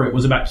about her. It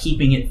was about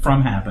keeping it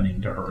from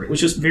happening to her. It was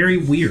just very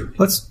weird.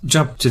 Let's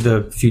jump to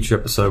the future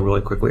episode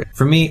really quickly.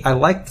 For me, I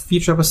liked the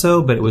future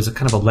episode, but it was a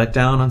kind of a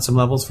letdown on some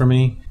levels for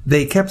me.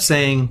 They kept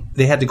saying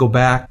they had to go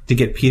back to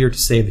get Peter to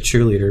save the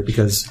cheerleader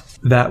because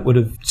that would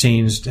have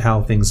changed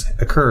how things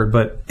occurred.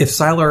 But if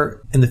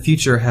Sylar in the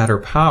future had her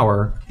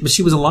power, but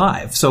she was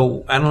alive,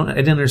 so I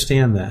didn't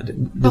understand that.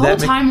 The whole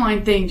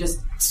timeline thing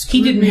just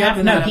he didn't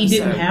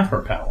have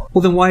her power.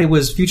 Well, then why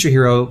was Future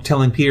Hero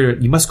telling Peter,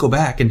 you must go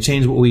back and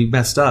change what we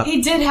messed up?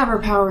 He did have her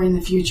power in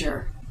the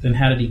future. Then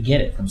how did he get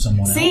it from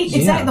someone else? See,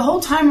 exactly. Yeah. The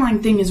whole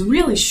timeline thing is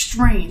really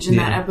strange in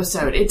that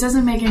episode. It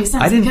doesn't make any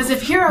sense. Because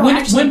if Hero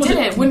actually did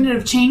it, wouldn't it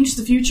have changed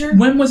the future?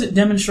 When was it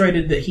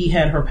demonstrated that he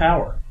had her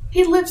power?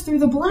 He lived through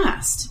the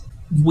blast.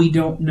 We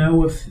don't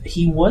know if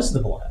he was the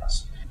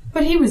blast.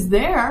 But he was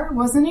there,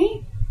 wasn't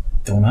he?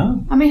 Don't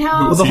know. I mean,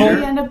 how else did he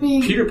end up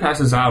being... Peter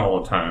passes out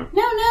all the time.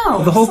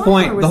 No. The whole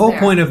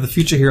point of the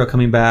Future Hero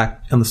coming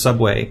back on the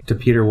subway to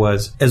Peter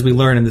was, as we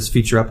learn in this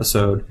future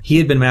episode, he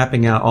had been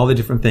mapping out all the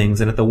different things,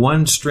 and at the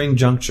one string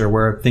juncture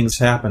where things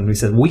happened, we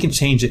said, well, we can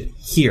change it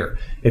here.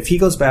 If he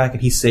goes back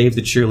and he saved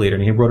the cheerleader,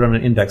 and he wrote it on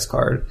an index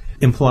card,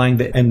 implying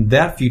that in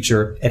that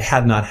future, it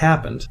had not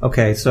happened.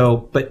 Okay,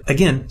 so, but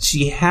again,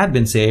 she had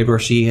been saved, or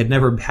she had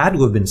never had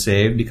to have been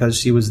saved because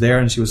she was there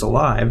and she was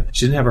alive.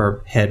 She didn't have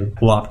her head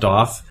lopped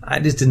off. I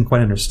just didn't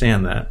quite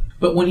understand that.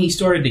 But when he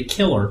started to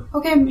kill her,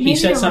 he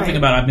said something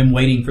about, I've been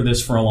waiting for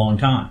this for a long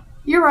time.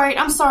 You're right.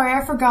 I'm sorry.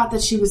 I forgot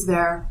that she was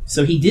there.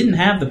 So he didn't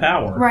have the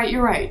power. Right,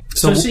 you're right.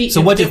 So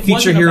what did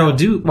Future Hero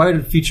do? Why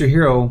did Future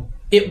Hero...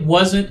 It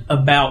wasn't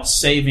about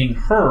saving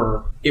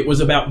her. It was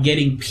about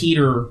getting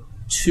Peter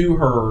to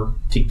her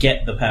to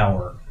get the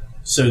power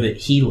so that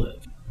he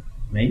lived.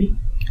 Maybe?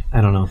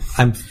 I don't know.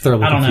 I'm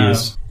thoroughly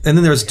confused. And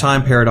then there's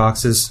time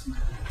paradoxes.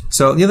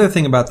 So the other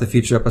thing about the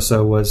future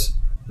episode was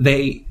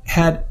they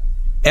had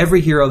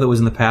every hero that was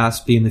in the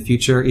past be in the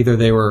future. Either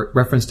they were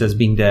referenced as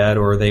being dead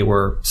or they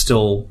were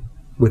still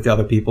with the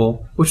other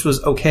people, which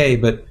was okay,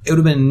 but it would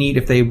have been neat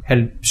if they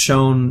had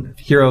shown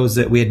heroes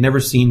that we had never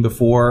seen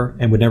before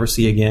and would nenever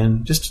see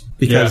again, just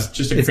because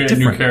just to create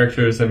new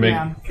characters and make...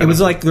 Yeah. It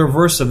was like the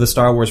reverse of the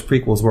Star Wars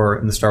prequels were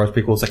in the Star Wars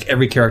prequels. Like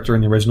every character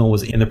in the original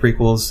was in the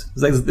prequels.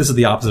 It's like, this is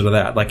the opposite of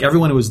that. Like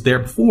everyone who was there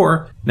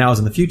before now is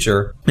in the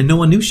future, and no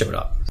one new showed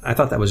up. I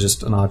thought that was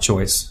just an odd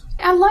choice.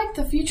 I liked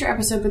the future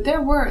episode, but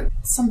there were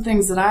some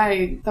things that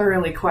I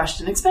thoroughly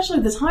questioned,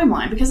 especially the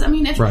timeline, because, I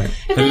mean, if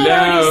they had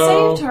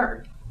already saved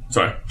her...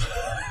 Sorry.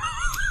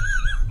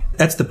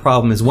 That's the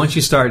problem, is once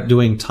you start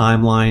doing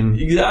timeline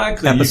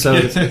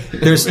episodes,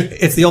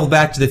 it's the old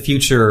Back to the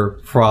Future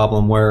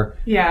problem where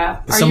are you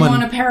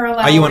on a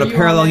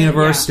parallel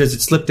universe? Does it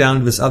slip down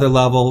to this other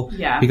level?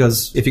 Yeah.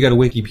 Because if you go to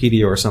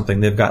Wikipedia or something,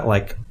 they've got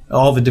like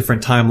all the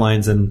different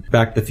timelines in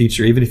Back to the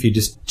Future, even if you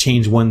just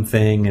change one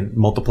thing and it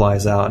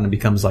multiplies out and it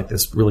becomes like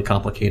this really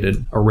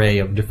complicated array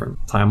of different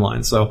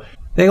timelines. So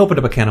they opened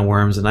up a can of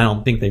worms, and I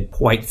don't think they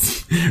quite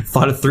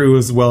thought it through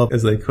as well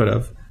as they could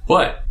have.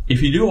 But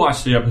if you do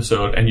watch the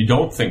episode and you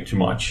don't think too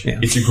much,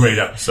 it's a great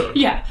episode.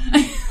 Yeah.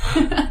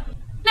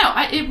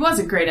 It was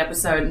a great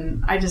episode,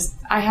 and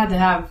I had to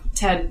have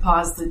Ted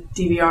pause the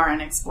DVR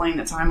and explain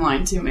the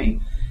timeline to me.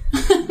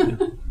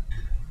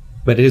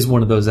 But it is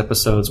one of those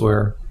episodes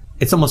where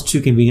it's almost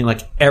too convenient.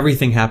 Like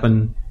everything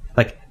happened.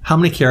 Like how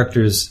many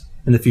characters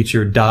in the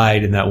future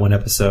died in that one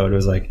episode? It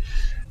was like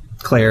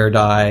Claire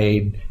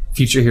died,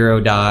 Future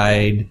Hero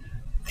died,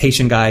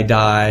 Haitian guy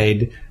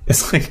died.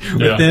 It's like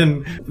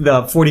within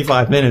the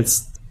 45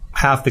 minutes,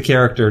 half the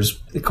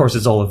characters, of course,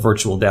 it's all a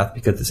virtual death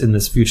because it's in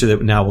this future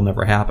that now will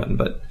never happen.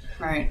 But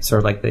sort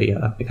of like they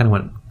kind of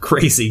went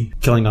crazy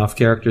killing off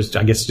characters,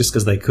 I guess, just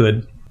because they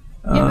could.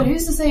 Yeah, but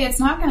who's to say it's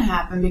not going to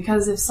happen?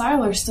 Because if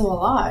Sylar's still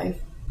alive...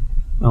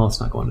 Well, let's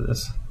not go into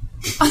this.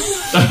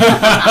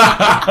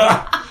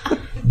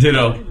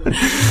 Ditto.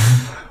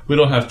 We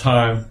don't have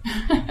time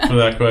for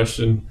that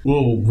question.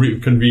 We'll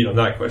reconvene on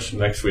that question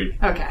next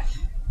week. Okay.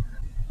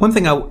 One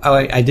thing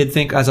I did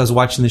think as I was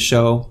watching the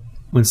show,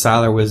 when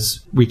Sylar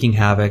was wreaking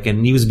havoc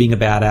and he was being a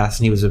badass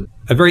and he was a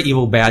very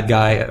evil bad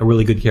guy, a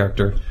really good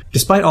character.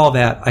 Despite all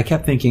that, I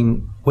kept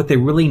thinking what they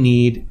really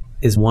need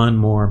is one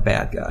more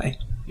bad guy.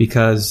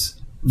 Because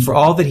for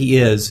all that he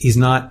is, he's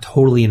not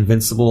totally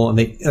invincible. And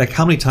they, like,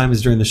 how many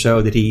times during the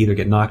show did he either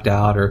get knocked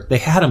out or they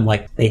had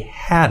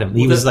him.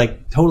 He was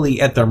like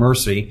totally at their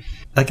mercy.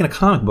 Like in a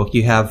comic book,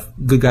 you have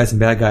good guys and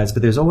bad guys,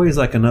 but there's always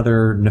like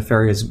another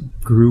nefarious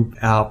group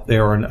out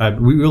there or a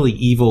really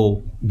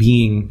evil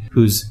being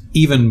who's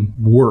even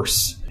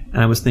worse.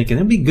 And I was thinking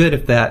it'd be good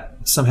if that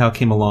somehow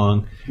came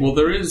along. Well,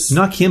 there is...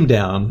 Knock him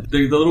down.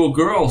 The little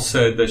girl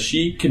said that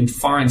she can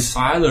find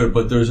Siler,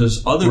 but there's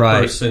this other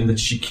person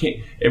that she can't...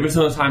 Every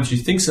single time she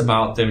thinks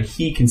about them,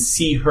 he can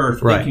see her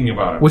thinking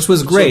about him. Which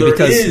was great so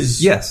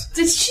because... Yes.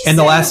 Did she in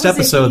the say last that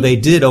was episode, they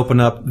did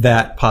open up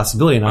that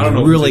possibility. And I don't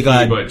know was really if it's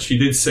a glad... he, but she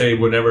did say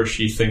whenever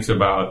she thinks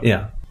about...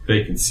 Yeah.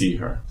 They can see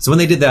her. So when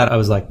they did that, I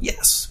was like,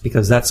 yes,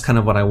 because that's kind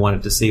of what I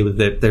wanted to see. Was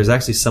that there's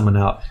actually someone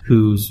out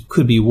who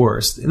could be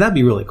worse, and that'd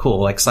be really cool.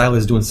 Like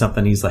Siler's doing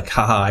something, he's like,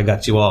 haha, I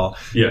got you all.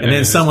 Yeah, and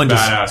then someone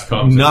just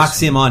knocks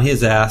him on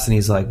his ass, and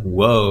he's like,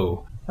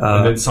 whoa.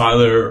 And then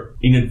Siler,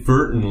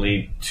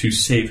 inadvertently, to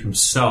save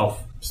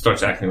himself,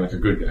 starts acting like a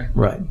good guy.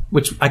 Right.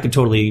 Which I could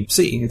totally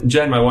see.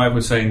 Jen, my wife,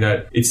 was saying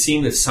that it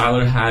seemed that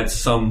Siler had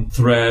some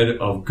thread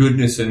of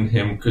goodness in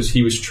him because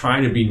he was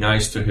trying to be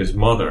nice to his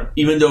mother.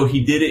 Even though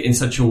he did it in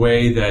such a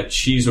way that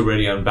she's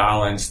already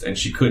unbalanced and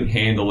she couldn't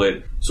handle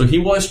it. So he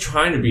was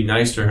trying to be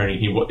nice to her,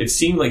 and it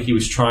seemed like he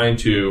was trying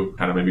to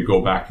kind of maybe go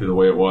back to the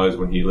way it was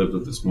when he lived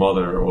with his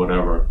mother or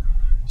whatever.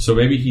 So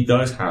maybe he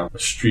does have a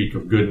streak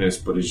of goodness,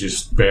 but is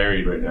just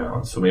buried right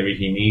now. So maybe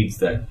he needs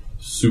that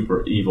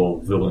super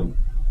evil villain.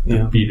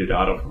 Yeah. Beat it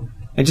out of him.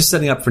 And just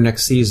setting up for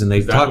next season,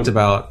 they've talked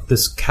about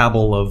this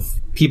cabal of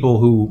people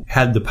who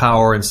had the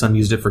power and some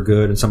used it for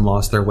good and some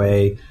lost their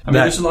way. I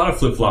mean, there's a lot of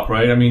flip-flop,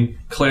 right? I mean,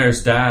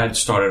 Claire's dad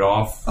started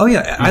off... Oh,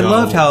 yeah. I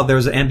loved how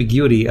there's an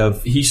ambiguity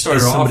of he started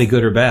is somebody off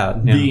good or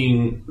bad.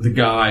 Being the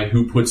guy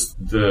who puts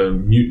the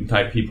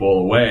mutant-type people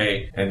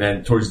away, and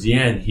then towards the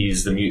end,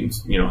 he's the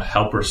mutant,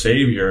 helper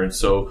savior. And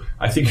so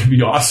I think it'd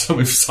be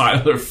awesome if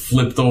Siler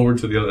flipped over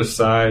to the other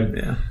side.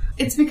 Yeah.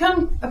 It's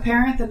become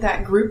apparent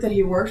that group that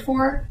he worked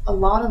for, a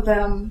lot of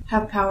them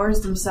have powers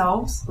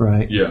themselves.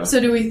 Right. Yeah. So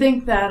do we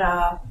think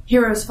that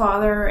Hero's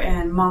father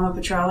and Mama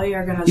Petrelli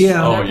are going to show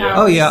their powers?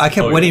 Oh, yeah. I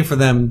kept waiting for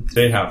them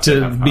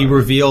to be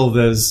revealed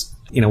as,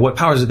 what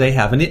powers do they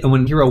have? And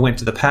when Hero went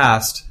to the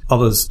past, all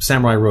those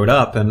samurai rode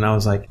up, and I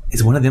was like,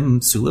 is one of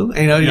them Sulu?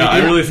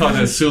 I really thought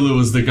that Sulu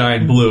was the guy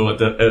in blue,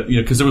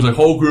 because there was a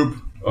whole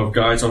group of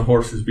guys on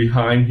horses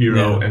behind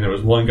Hero, and there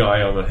was one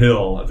guy on the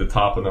hill at the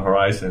top of the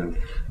horizon.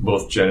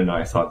 Both Jen and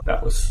I thought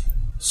that was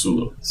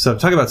Sulu. So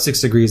talk about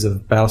 6 degrees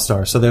of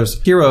Battlestar. So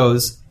there's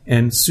Heroes,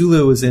 and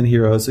Sulu was in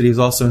Heroes, but he was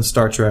also in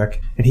Star Trek,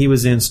 and he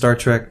was in Star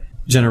Trek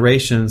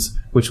Generations,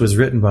 which was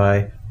written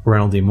by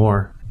Ronald D.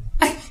 Moore.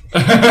 And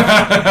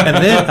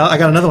then I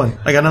got another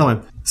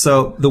one.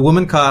 So the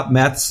woman cop,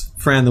 Matt's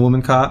friend, the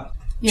woman cop,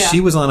 she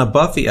was on a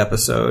Buffy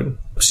episode.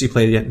 She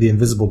played the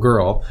Invisible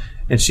Girl.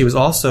 And she was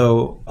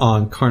also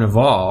on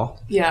Carnival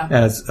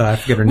as, I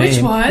forget her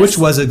name, which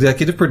was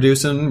executive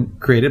produced and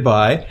created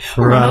by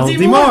Ronald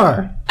D.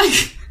 Moore.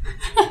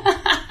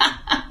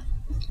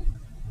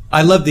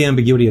 I love the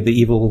ambiguity of the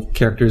evil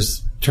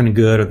characters turning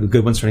good or the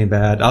good ones turning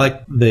bad. I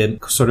like the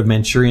sort of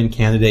Manchurian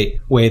Candidate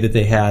way that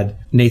they had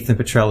Nathan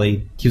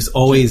Petrelli. He was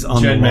always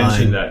on the line. Jen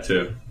mentioned that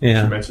too.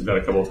 Yeah. She mentioned that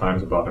a couple of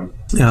times about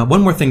him.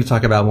 One more thing to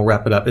talk about, and we'll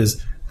wrap it up,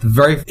 is the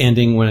very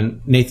ending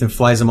when Nathan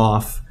flies him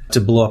off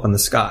to blow up in the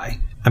sky.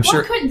 I'm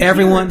sure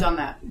everyone have done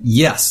that.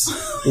 Yes.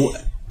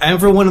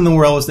 Everyone in the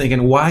world was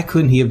thinking, why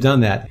couldn't he have done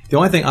that? The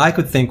only thing I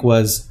could think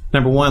was,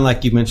 number one,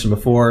 like you mentioned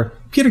before,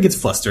 Peter gets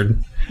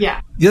flustered.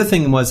 Yeah. The other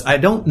thing was, I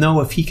don't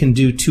know if he can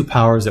do 2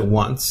 powers at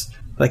once.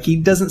 Like, he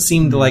doesn't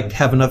seem to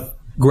have enough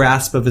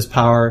grasp of his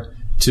power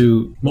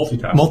to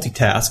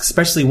multitask,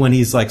 especially when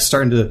he's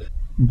starting to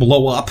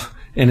blow up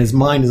and his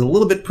mind is a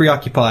little bit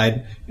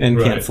preoccupied and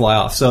can't fly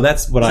off. So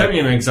that's what having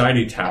an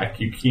anxiety attack.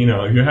 If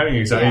you're having an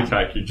anxiety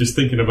attack, you're just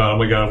thinking about, oh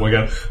my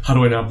god, how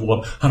do I not blow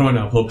up? How do I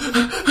not blow up?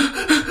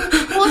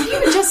 Well, if you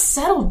would just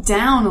settle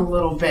down a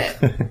little bit.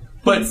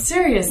 But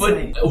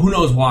seriously. But who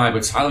knows why,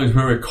 but Siler's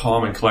very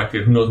calm and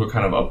collected. Who knows what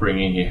kind of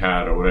upbringing he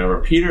had or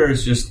whatever. Peter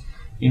is just,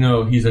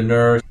 he's a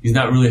nurse. He's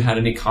not really had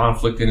any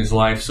conflict in his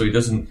life, so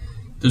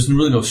there's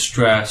really no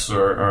stress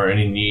or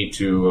any need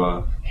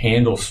to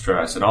handle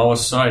stress. And all of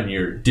a sudden,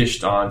 you're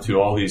dished onto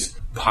all these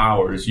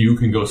powers. You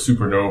can go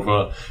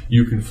supernova.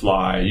 You can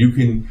fly. You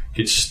can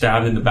get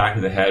stabbed in the back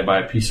of the head by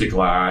a piece of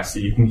glass.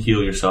 You can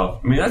heal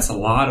yourself. I mean, that's a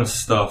lot of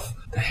stuff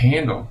to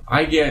handle.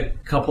 I get a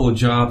couple of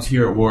jobs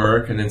here at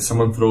work, and then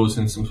someone throws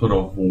in some sort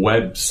of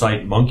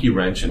website monkey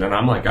wrench, and then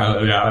I'm like, I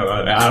don't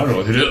know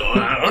what to do.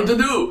 I don't know what to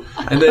do.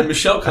 And then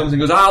Michelle comes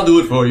and goes, I'll do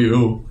it for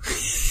you.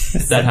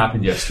 That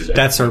happened yesterday.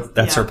 That's her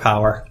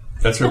power.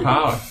 That's her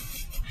power.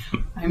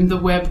 I'm the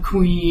web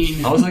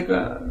queen. I was like,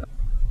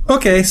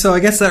 Okay, so I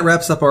guess that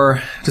wraps up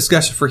our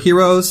discussion for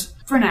Heroes.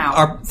 For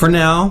now.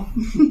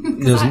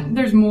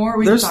 There's more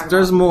we can talk about.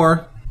 There's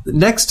more.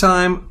 Next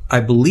time, I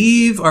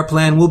believe our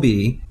plan will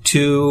be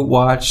to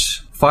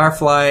watch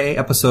Firefly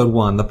Episode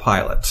 1, the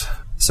pilot.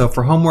 So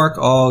for homework,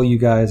 all you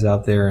guys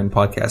out there in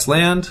podcast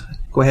land,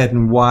 go ahead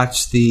and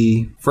watch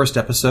the first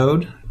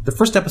episode. The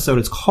first episode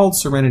is called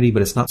Serenity,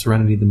 but it's not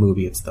Serenity the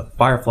movie. It's the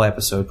Firefly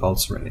episode called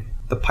Serenity,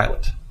 the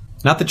pilot.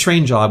 Not the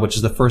train job, which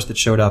is the first that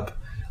showed up.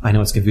 I know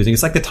it's confusing.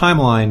 It's like the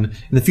timeline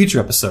in the future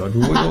episode.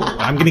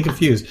 I'm getting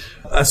confused.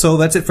 So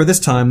that's it for this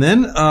time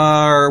then.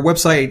 Our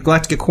website,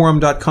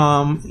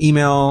 galacticaquorum.com.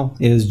 Email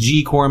is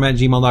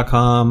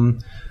gquorum@gmail.com.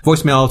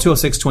 Voicemail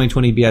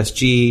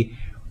 206-2020-BSG.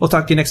 We'll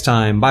talk to you next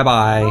time.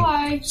 Bye-bye.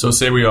 Bye. So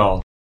say we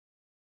all.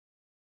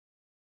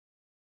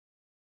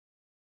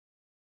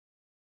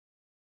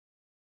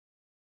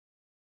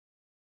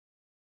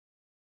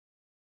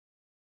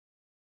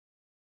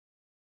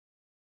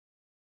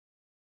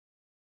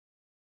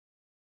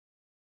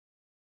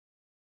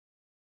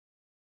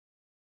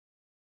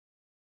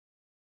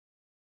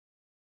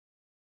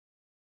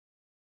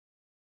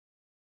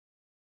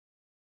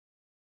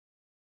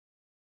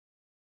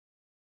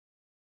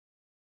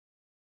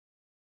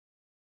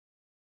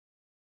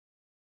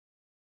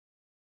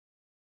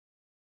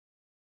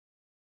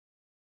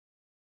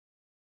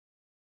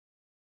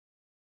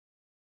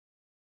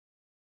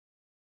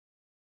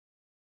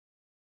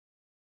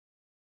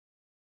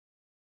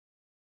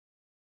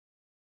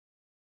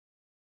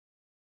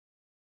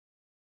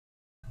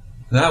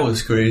 That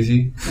was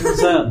crazy.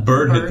 What's that?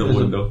 Bird hit the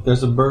window.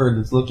 There's a bird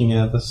that's looking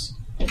at us.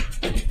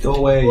 Go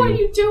away. What are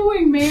you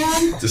doing,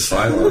 man? Just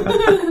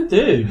silent.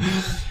 Dude.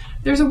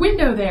 There's a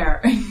window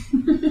there.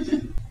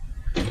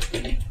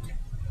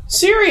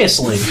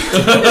 Seriously.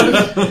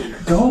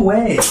 Go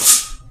away.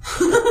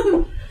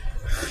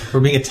 We're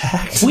being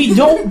attacked. We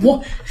don't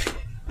want...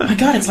 My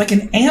God, it's like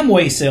an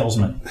Amway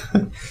salesman.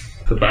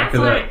 The back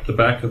of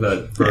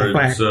that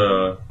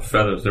bird's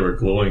feathers, they were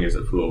glowing as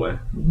it flew away.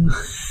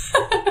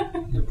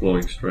 The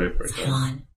glowing stripe right there.